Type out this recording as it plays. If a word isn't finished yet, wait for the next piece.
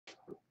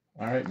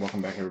Alright,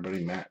 welcome back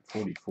everybody.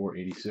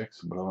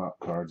 Matt4486,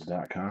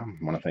 blowoutcards.com.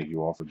 I want to thank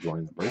you all for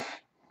joining the break.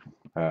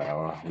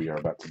 We are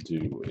about to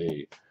do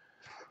a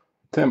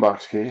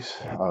 10-box case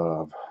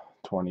of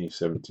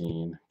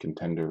 2017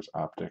 Contenders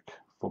Optic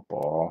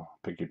football.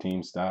 Pick your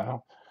team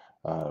style.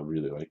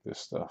 Really like this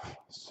stuff.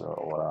 So,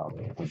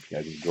 hope you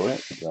guys enjoy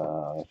it.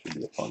 Should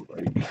be a fun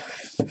break.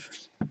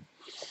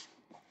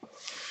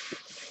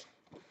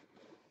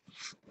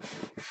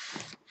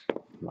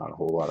 Not a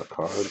whole lot of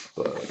cards,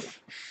 but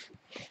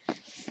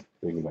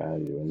big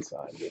value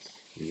inside this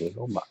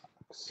little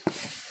box.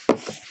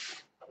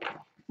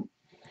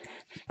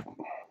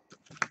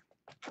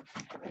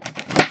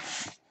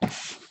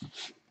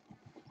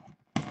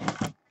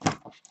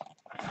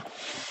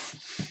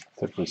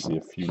 Typically see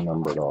a few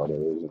numbered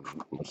autos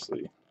and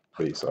mostly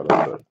base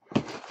autos,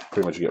 but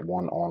pretty much you get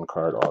one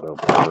on-card auto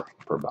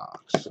per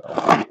box.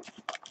 So.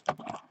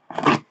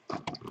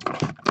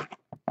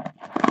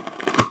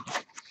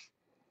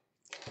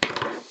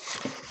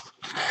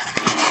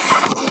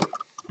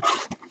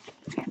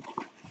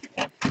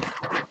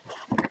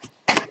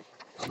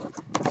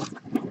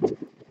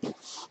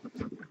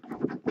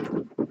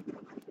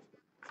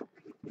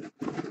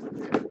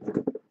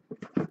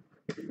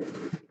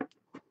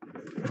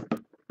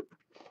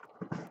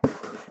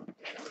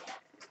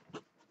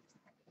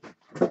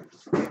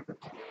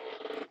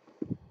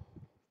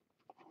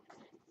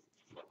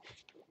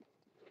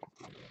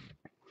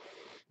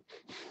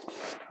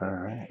 All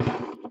right,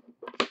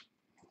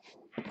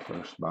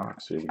 first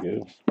box, here we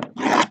go.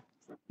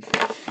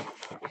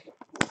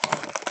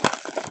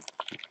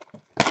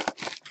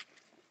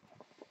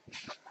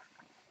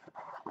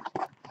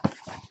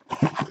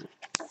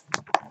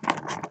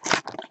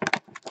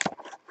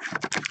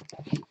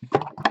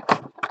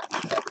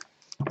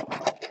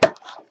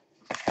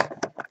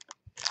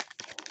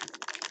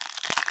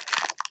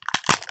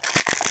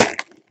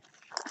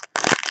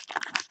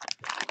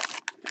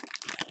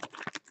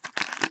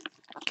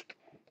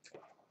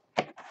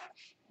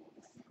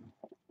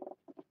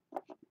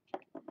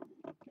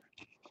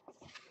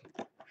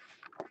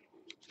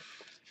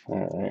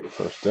 All right,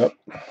 first up,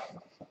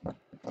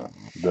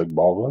 Doug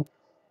Baldwin,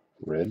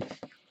 red,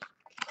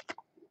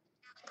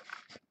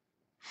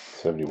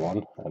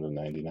 71 out of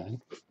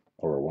 99,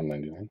 or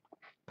 199.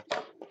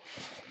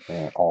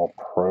 And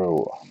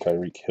All-Pro,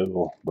 Tyreek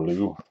Hill,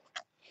 blue,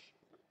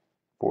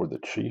 for the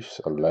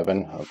Chiefs,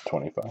 11 of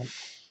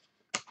 25.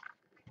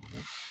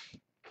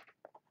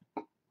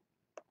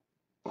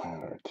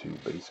 And our two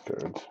base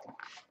cards,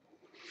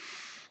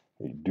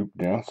 a Duke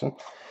Johnson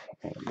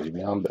and a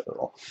Le'Veon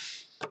Bell.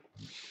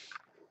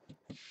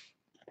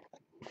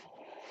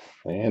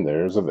 And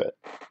there's a vet.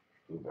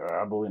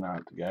 Probably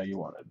not the guy you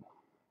wanted.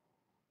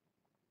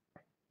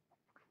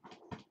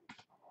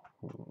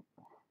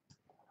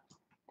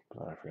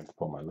 Sorry, I forgot to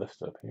pull my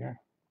list up here.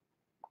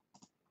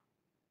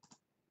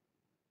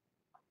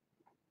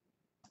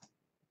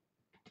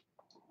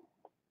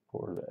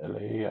 For the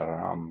LA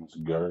Rams,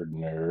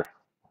 Gardner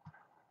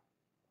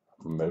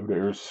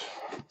Motors.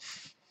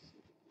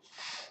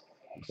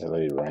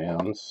 LA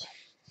Rams,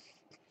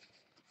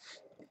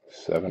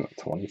 7 of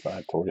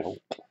 25, Torrey Holt.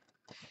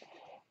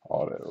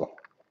 Auto.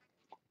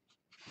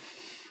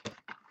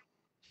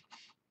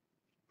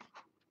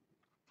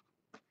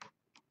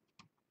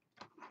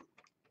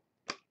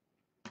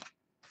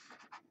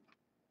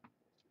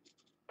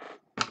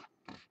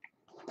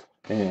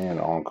 And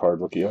on-card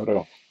rookie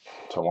auto,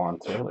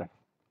 Tawan Taylor.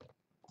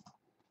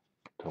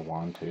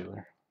 Tawan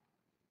Taylor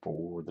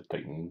for the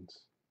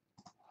Titans.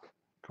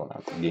 Going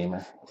out to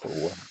Gamer for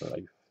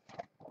life.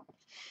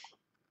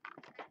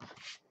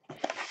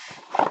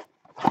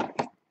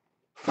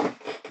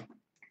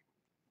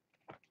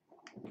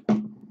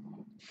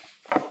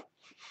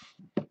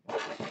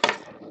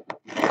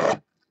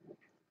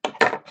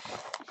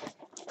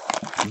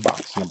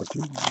 Box number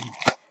 2.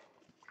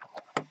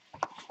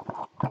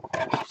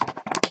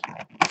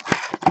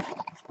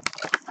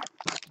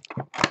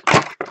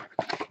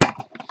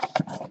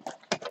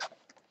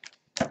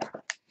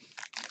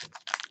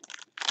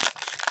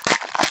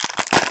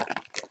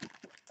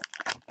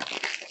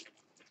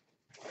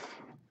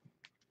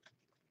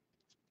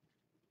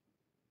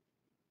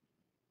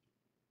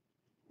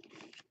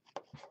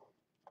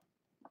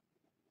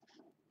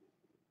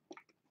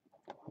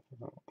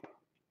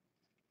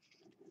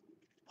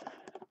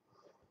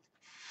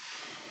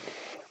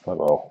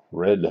 Uh-oh,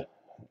 red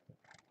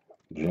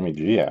Jimmy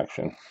G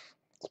action.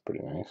 It's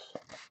pretty nice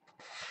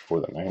for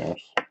the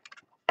Niners.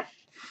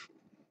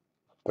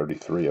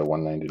 33 of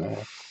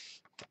 199.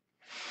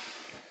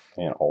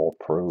 And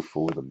All-Pro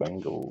for the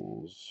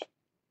Bengals.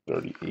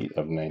 38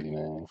 of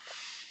 99.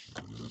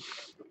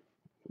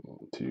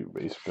 Two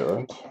base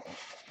cards.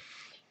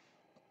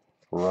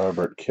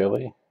 Robert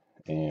Kelly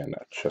and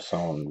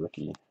Chesson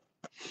rookie.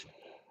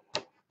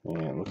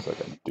 And looks like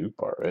a dupe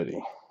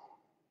already.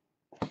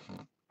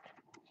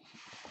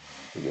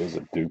 It is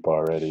a dupe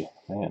already.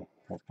 Man,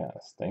 that kind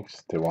of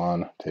stinks.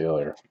 Tawan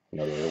Taylor,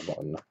 another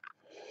one.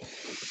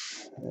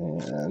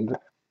 And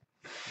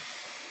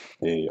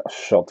a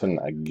Shelton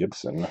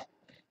Gibson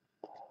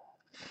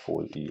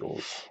for the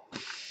Eagles.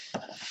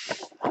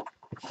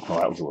 Oh,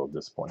 that was a little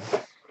disappointing.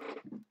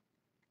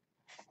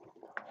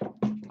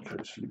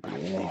 Chris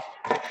Ubalini.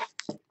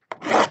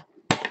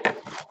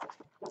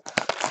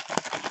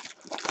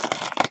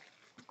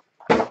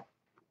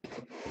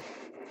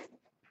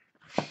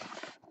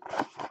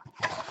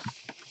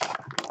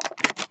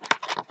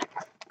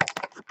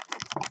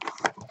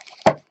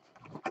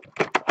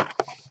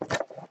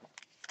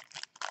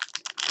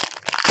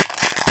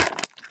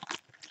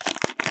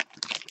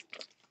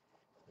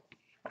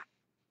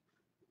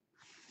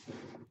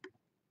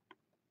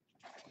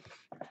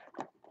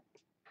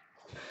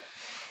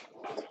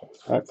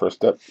 All right,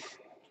 first up,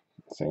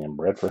 Sam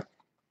Bradford,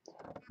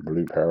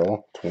 Blue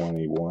Parallel,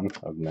 21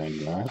 of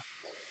 99,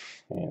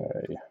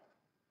 and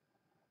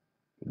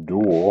a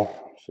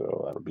dual,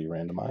 so that'll be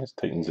randomized.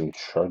 Titans and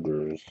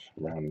Chargers,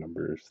 round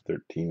numbers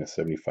 13 of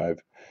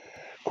 75.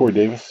 Corey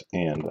Davis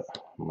and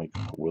Mike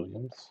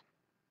Williams.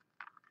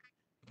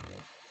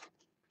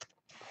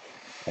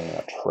 And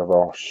a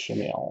Trevor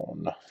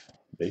Simeon,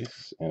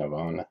 base, and a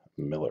Von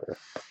Miller,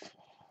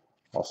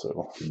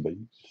 also base.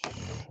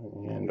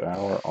 And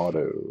our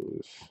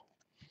autos.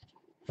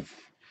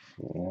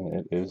 And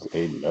it is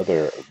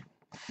another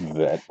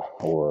vet,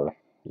 or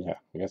yeah,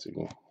 I guess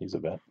he's a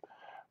vet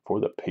for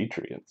the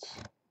Patriots.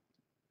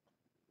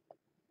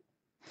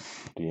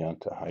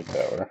 Deonta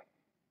Hightower,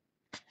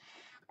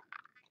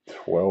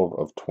 12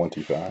 of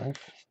 25,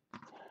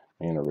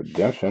 and a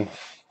redemption.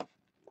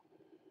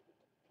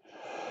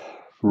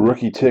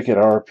 Rookie ticket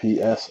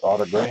RPS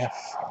autograph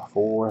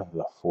for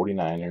the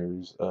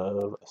 49ers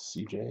of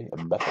CJ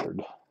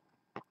Beathard.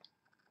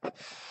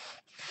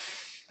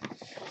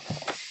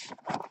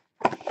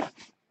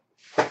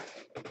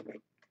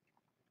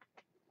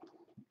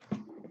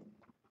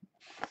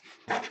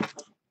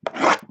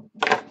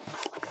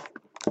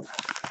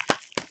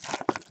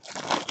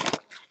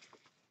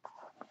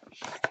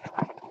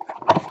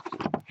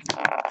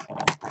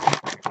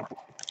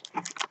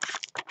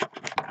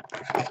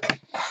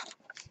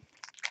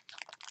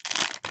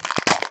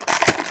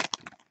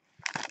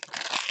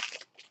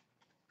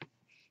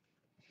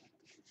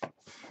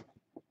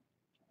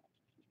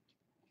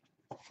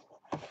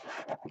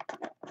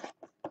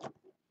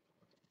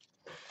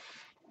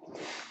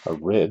 A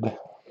red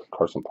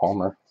Carson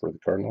Palmer for the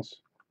Cardinals,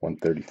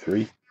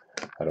 133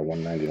 out of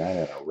 199,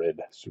 and a red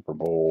Super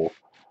Bowl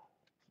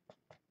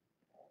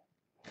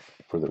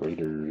for the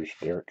Raiders,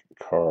 Derek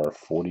Carr,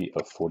 40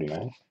 of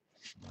 49.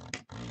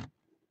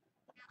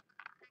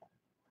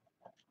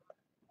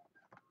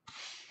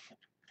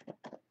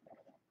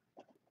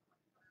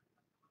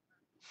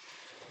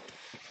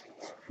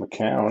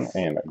 McCown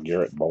and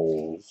Garrett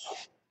Bowles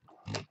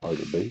are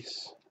the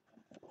base.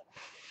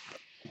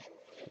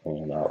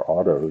 And our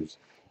autos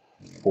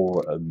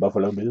for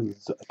Buffalo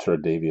Bills,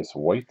 Tre'Davious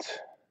White.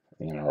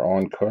 And our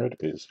on card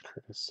is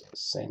Curtis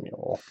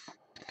Samuel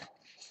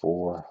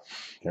for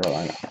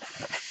Carolina.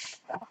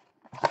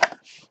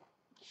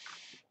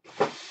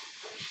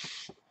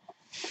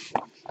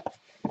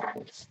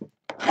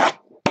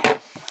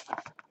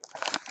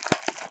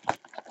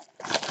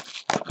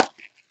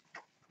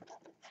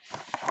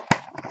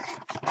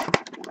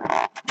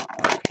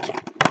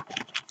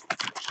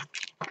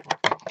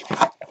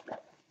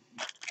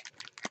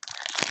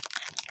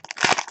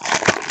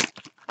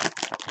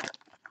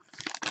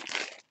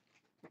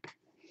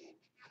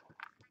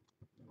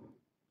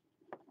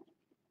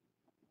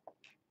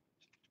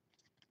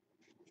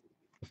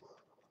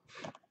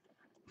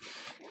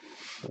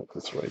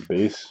 This way,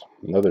 base,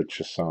 another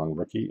Chasson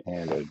rookie,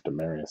 and a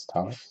Demaryius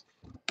Thomas.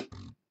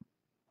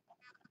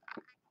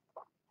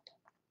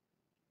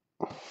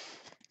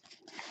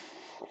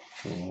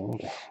 And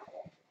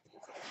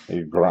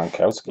a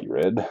Gronkowski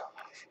red,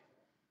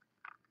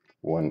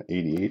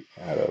 188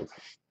 out of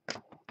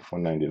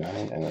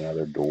 199, and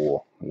another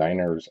dual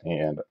Niners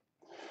and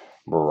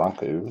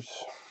Broncos,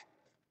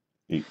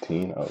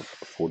 18 of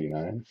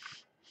 49.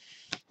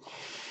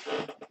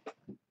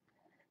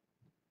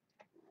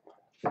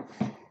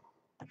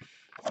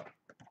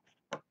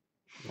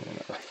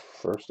 And our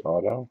first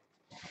auto,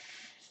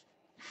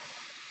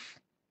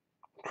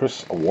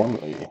 Chris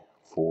Wormley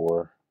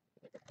for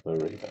the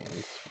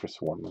Ravens.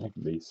 Chris Wormley,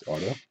 base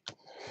auto.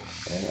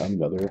 And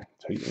another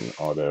Titan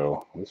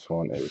auto. This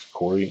one is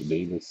Corey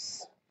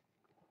Davis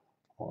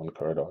on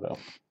card auto.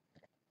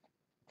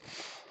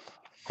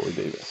 Corey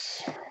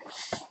Davis.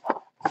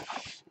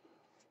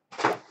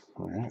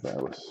 Alright,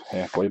 that was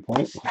halfway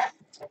point.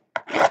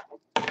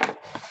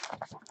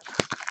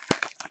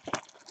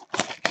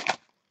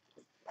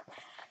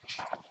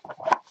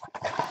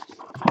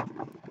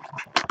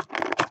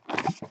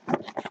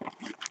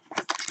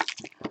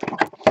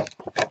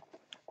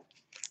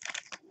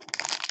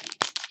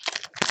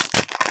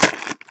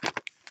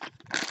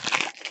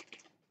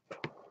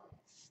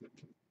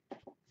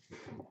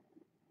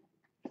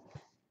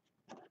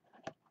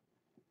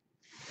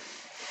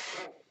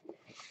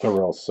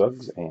 Terrell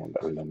Suggs and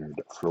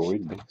Leonard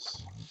Floyd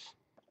base.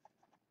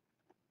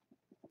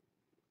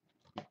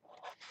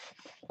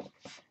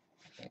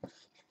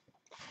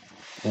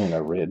 And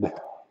a red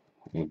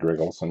And Greg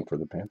Olson for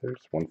the Panthers,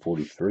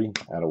 143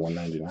 out of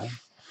 199.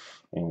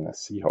 And the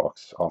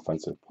Seahawks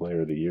Offensive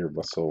Player of the Year,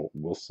 Russell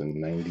Wilson,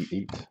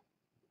 98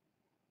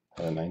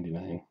 out of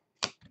 99.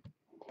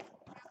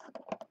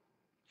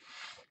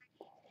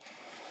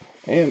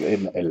 And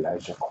an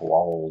Elijah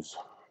Qualls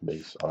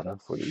base auto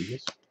for the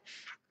Eagles.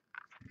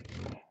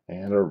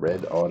 And a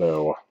red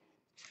auto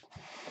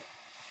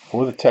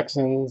for the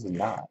Texans,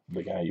 not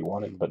the guy you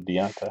wanted, but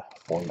Deonta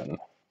Foreman.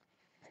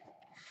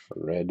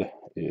 Red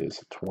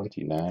is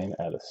 29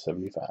 out of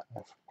 75.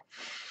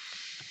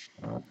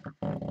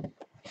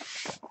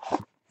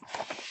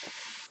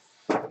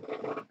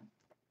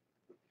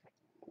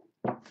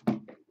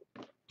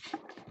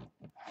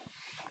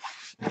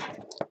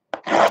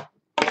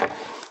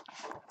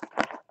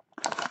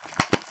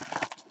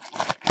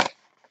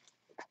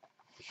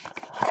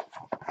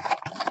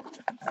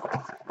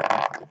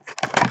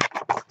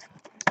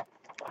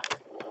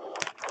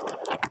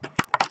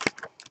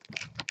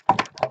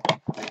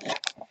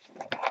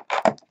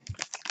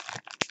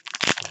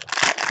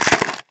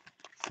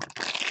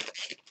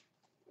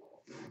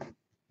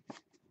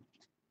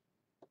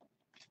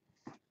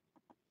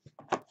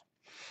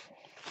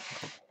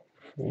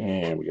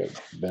 And we got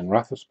Ben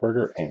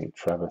Roethlisberger and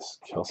Travis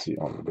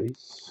Kelce on the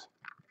base.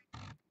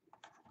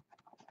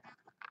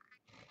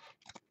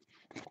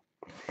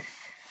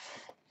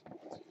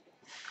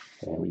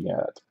 And we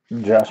got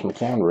Josh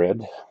McCown,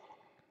 red,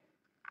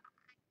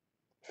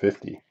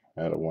 50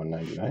 out of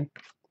 199.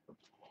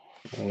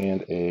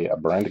 And a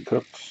Brandon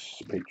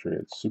Cooks,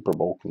 Patriots Super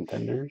Bowl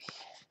Contenders,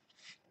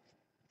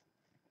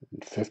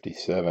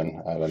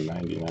 57 out of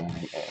 99.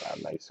 And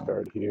a nice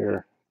card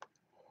here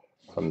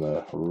from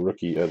the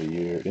Rookie of the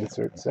Year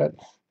insert set,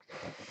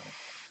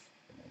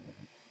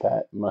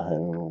 Pat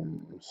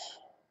Mahomes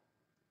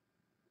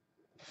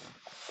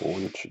for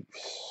the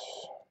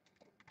Chiefs.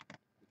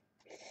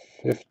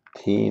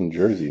 15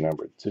 jersey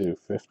number 2,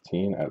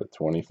 15 out of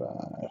 25.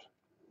 I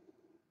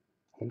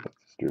think that's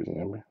his jersey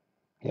number.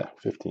 Yeah,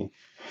 15.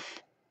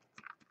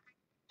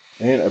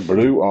 And a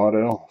blue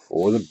auto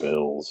for the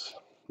Bills,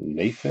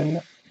 Nathan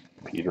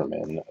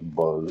Peterman,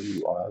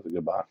 blue. Oh, that's a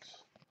good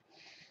box.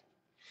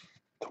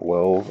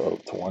 12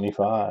 of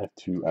 25,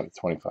 2 out of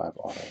 25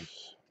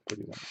 autos.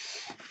 Pretty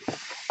nice.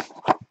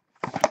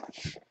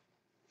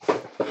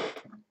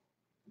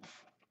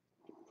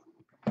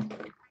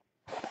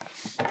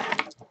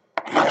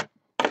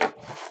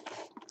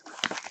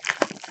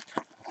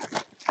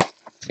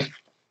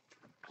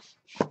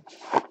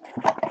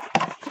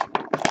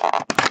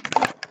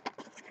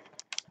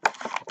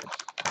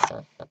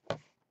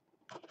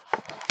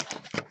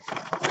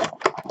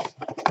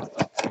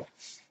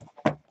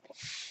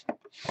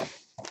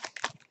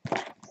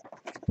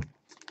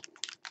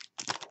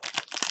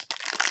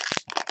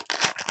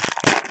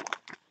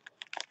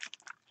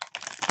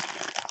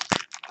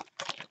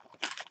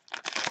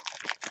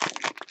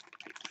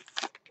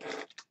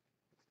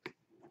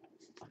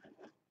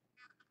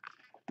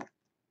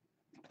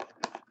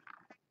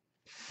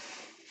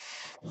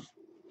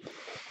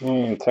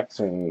 And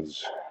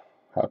Texans,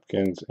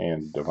 Hopkins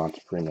and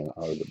Devonta Freeman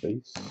are the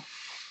base.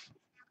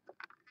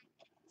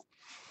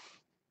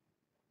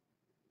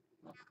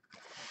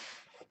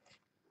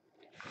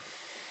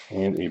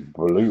 And a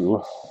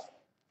blue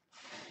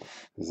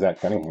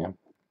Zach Cunningham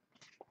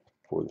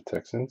for the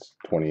Texans,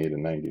 28 of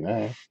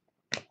 99.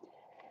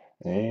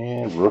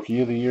 And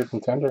Rookie of the Year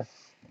contender,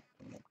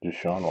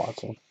 Deshaun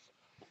Watson.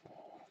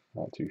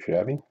 Not too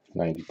shabby,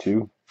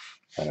 92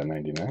 out of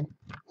 99.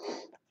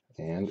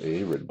 And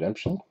a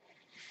redemption.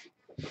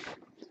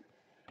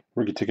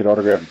 Rookie ticket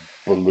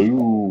autograph,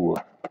 blue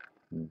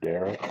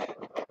Derek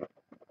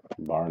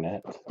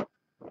Barnett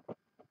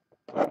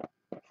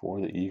for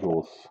the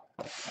Eagles.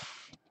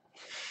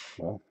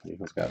 Well, the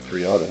Eagles got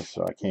 3 autos,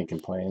 so I can't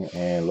complain.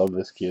 And love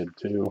this kid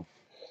too.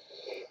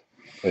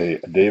 A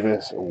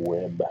Davis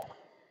Webb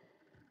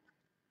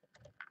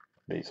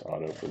base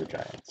auto for the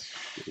Giants.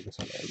 Davis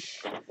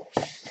Webb.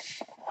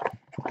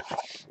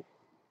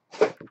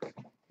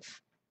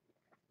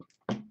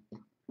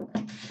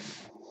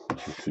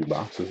 2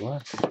 boxes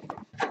left.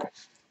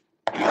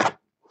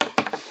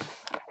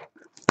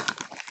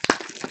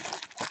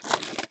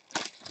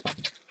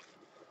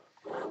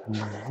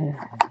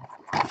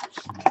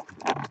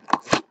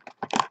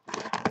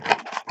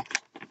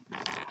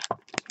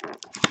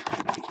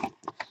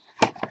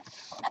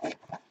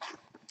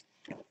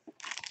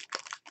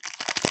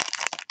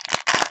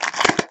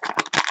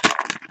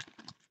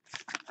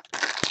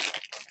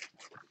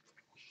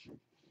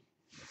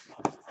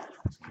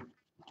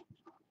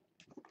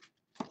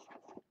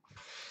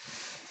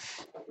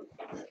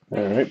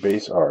 Alright,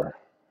 base are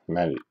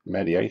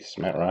Matty Ice,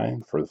 Matt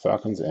Ryan for the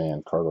Falcons,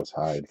 and Carlos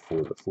Hyde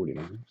for the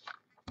 49ers.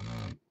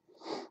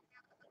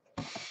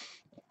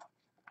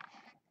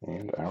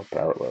 And our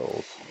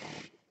parallels.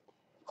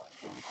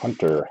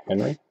 Hunter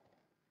Henry,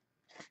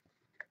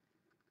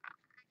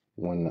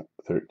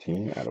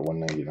 113 out of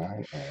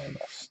 199, and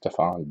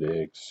Stephon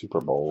Diggs,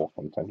 Super Bowl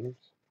Contenders,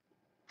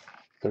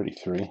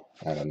 33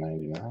 out of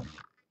 99.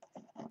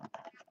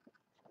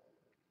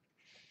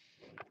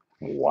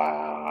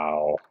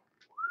 Wow.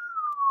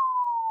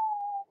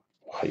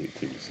 Wait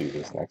till you see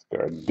this next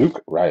card.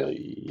 Duke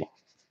Riley.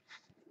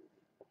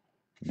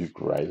 Duke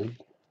Riley,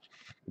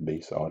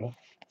 base auto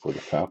for the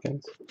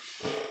Falcons.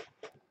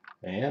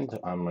 And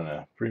I'm going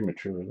to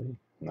prematurely,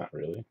 not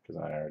really,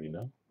 because I already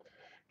know,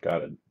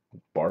 got a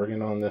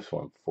bargain on this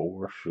one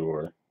for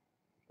sure.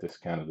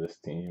 Discounted this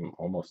team,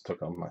 almost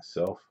took on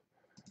myself.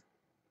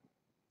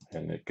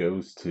 And it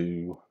goes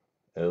to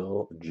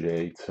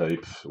LJ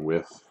Types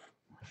with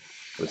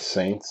the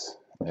Saints,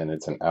 and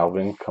it's an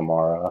Alvin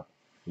Kamara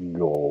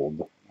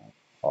gold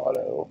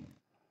auto.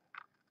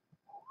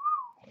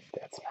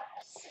 That's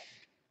nice.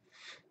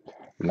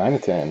 9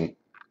 of 10.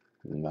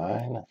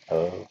 9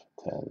 of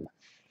 10.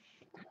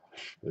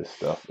 This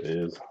stuff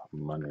is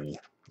money.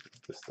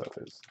 This stuff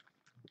is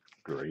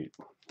great.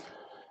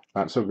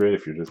 Not so great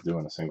if you're just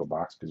doing a single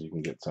box, because you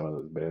can get some of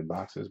those bad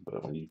boxes,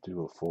 but when you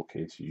do a full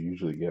case, you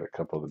usually get a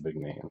couple of the big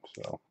names.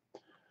 So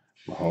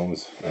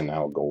Mahomes, and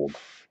now gold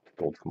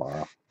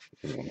Kamara.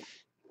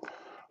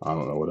 I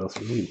don't know what else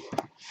we need.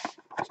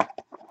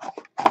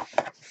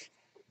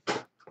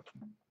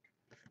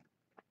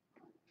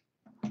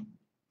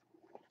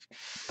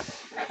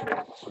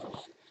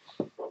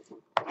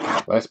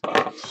 Last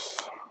box.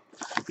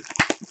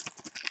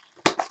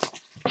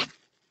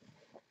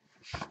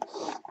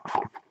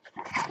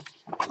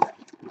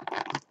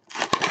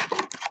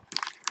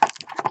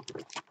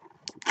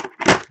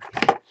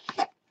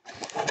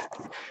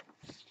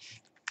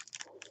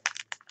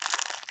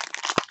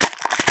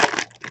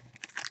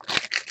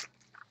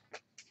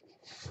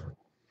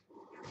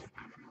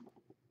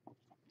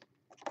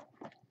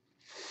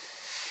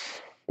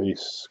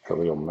 Base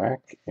Khalil Mack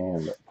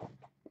and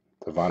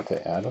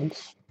Devontae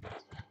Adams,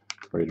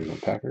 Raiders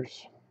and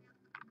Packers.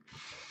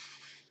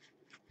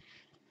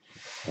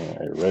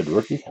 And a red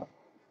rookie,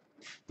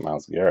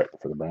 Myles Garrett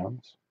for the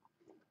Browns,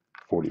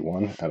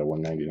 41 out of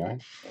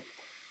 199.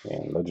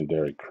 And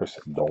legendary Chris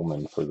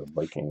Dolman for the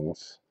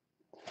Vikings,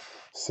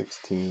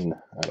 16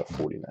 out of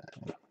 49.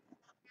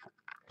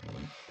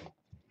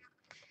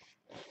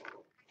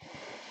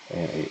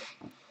 And a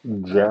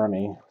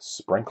Jeremy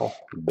Sprinkle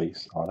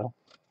base auto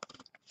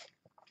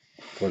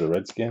for the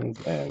Redskins,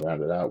 and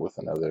rounded out with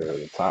another of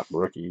the top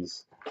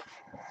rookies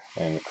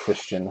and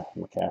Christian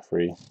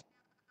McCaffrey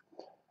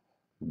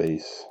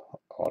base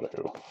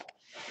auto.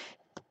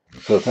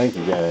 So thank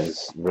you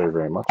guys very,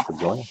 very much for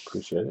joining.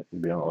 Appreciate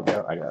it. Be on the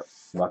lookout. I got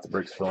lots of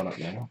breaks filling up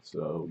now,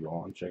 so go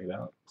on, check it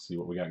out, see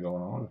what we got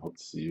going on. Hope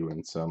to see you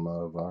in some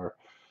of our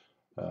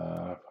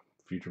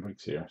future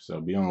breaks here.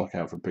 So be on the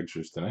lookout for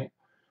pictures tonight.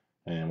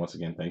 And once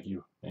again, thank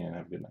you, and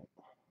have a good night.